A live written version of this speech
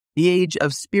The Age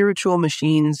of Spiritual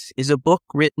Machines is a book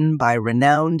written by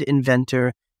renowned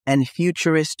inventor and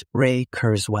futurist Ray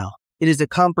Kurzweil. It is a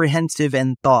comprehensive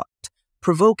and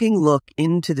thought-provoking look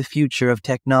into the future of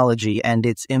technology and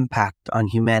its impact on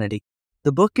humanity.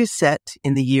 The book is set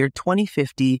in the year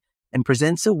 2050 and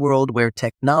presents a world where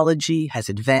technology has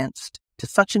advanced to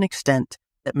such an extent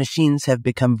that machines have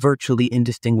become virtually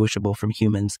indistinguishable from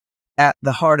humans. At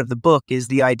the heart of the book is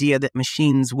the idea that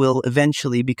machines will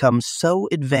eventually become so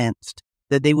advanced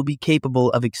that they will be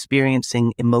capable of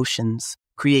experiencing emotions,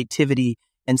 creativity,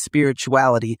 and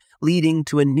spirituality, leading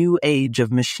to a new age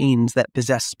of machines that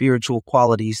possess spiritual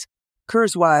qualities.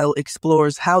 Kurzweil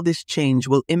explores how this change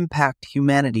will impact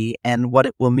humanity and what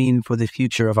it will mean for the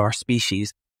future of our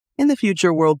species. In the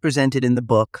future world presented in the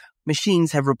book,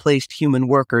 machines have replaced human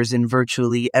workers in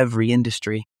virtually every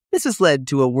industry. This has led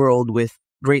to a world with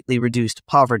greatly reduced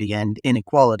poverty and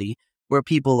inequality, where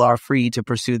people are free to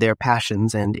pursue their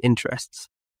passions and interests.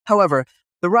 However,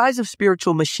 the rise of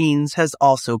spiritual machines has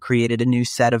also created a new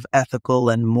set of ethical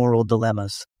and moral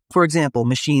dilemmas. For example,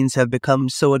 machines have become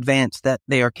so advanced that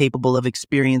they are capable of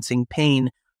experiencing pain,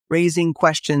 raising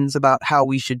questions about how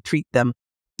we should treat them.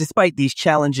 Despite these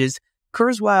challenges,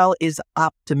 Kurzweil is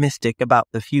optimistic about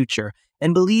the future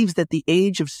and believes that the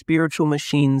age of spiritual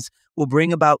machines will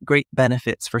bring about great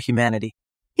benefits for humanity.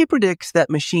 He predicts that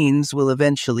machines will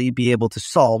eventually be able to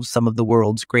solve some of the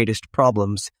world's greatest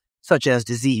problems, such as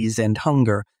disease and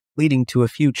hunger, leading to a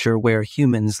future where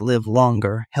humans live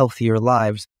longer, healthier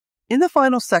lives. In the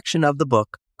final section of the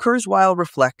book, Kurzweil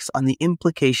reflects on the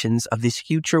implications of this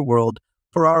future world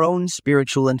for our own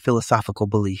spiritual and philosophical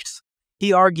beliefs.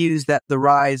 He argues that the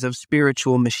rise of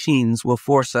spiritual machines will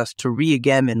force us to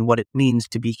re-examine what it means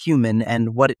to be human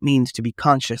and what it means to be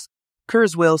conscious.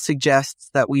 Kurzweil suggests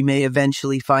that we may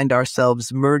eventually find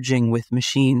ourselves merging with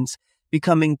machines,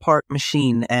 becoming part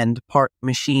machine and part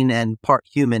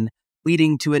human,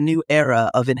 leading to a new era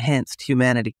of enhanced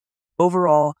humanity.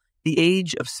 Overall, The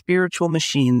Age of Spiritual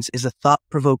Machines is a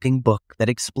thought-provoking book that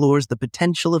explores the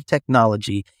potential of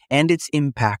technology and its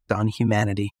impact on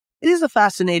humanity. It is a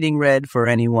fascinating read for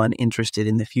anyone interested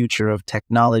in the future of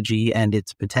technology and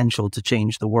its potential to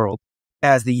change the world.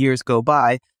 As the years go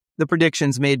by, the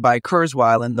predictions made by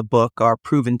Kurzweil in the book are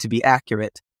proven to be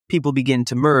accurate. People begin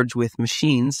to merge with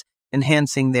machines,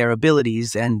 enhancing their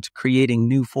abilities and creating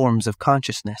new forms of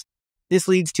consciousness. This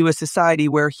leads to a society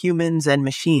where humans and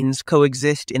machines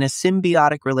coexist in a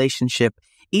symbiotic relationship,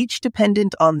 each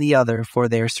dependent on the other for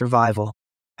their survival.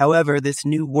 However, this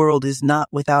new world is not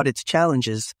without its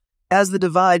challenges. As the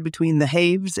divide between the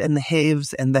haves and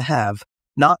the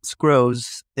have-nots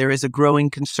grows, there is a growing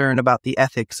concern about the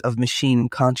ethics of machine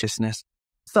consciousness.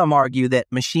 Some argue that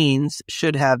machines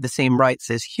should have the same rights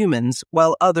as humans,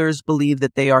 while others believe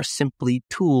that they are simply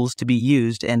tools to be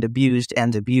used and abused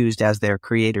as their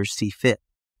creators see fit.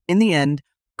 In the end,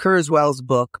 Kurzweil's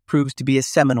book proves to be a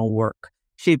seminal work,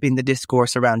 shaping the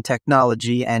discourse around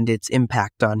technology and its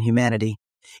impact on humanity.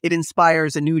 It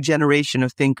inspires a new generation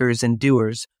of thinkers and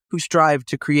doers who strive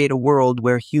to create a world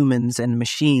where humans and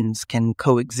machines can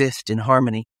coexist in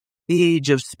harmony. The Age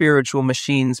of Spiritual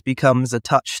Machines becomes a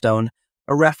touchstone,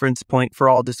 a reference point for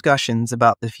all discussions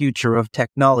about the future of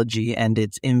technology and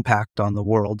its impact on the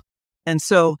world. And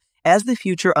so, as the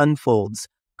future unfolds,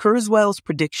 Kurzweil's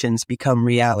predictions become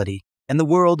reality, and the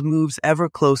world moves ever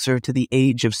closer to the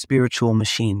Age of Spiritual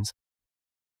Machines.